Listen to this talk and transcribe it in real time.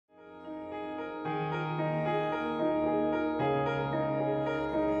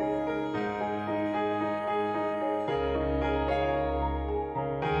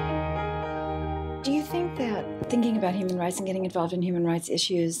that thinking about human rights and getting involved in human rights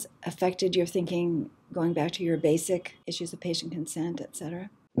issues affected your thinking going back to your basic issues of patient consent, et cetera?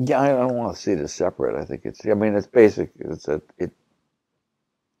 Yeah, I don't want to see it as separate. I think it's, I mean, it's basic.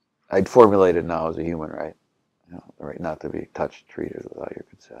 I'd formulate it now as a human right. You know, the right not to be touched, treated without your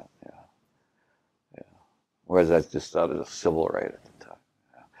consent. Yeah, yeah. Whereas I just thought it was a civil right at the time.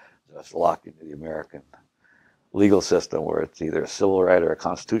 Yeah. So it's locked into the American legal system where it's either a civil right or a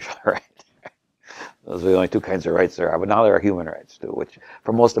constitutional right. Those are the only two kinds of rights there are. But now there are human rights too, which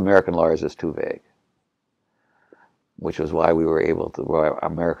for most American lawyers is too vague. Which was why why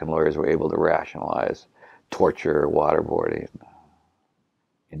American lawyers were able to rationalize torture, waterboarding,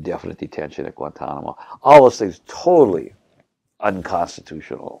 indefinite detention at Guantanamo. All those things totally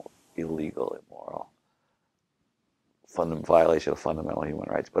unconstitutional, illegal, immoral, violation of fundamental human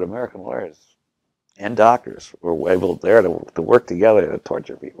rights. But American lawyers and doctors were able there to work together to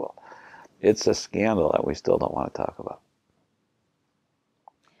torture people. It's a scandal that we still don't want to talk about.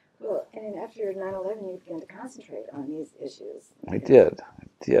 Well, and after 9/11, you began to concentrate on these issues. I did.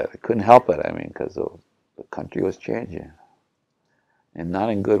 I couldn't help it. I mean, because the country was changing, and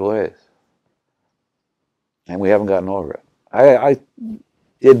not in good ways. And we haven't gotten over it. I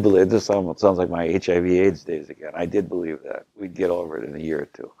did believe, this sounds like my HIV/AIDS days again. I did believe that we'd get over it in a year or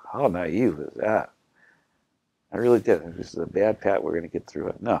two. How naive is that? I really did. If this is a bad pat, we're going to get through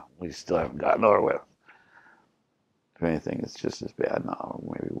it. No, we still haven't gotten over it. If anything, it's just as bad now,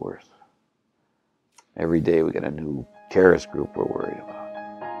 or maybe worse. Every day we get a new terrorist group we're worried about.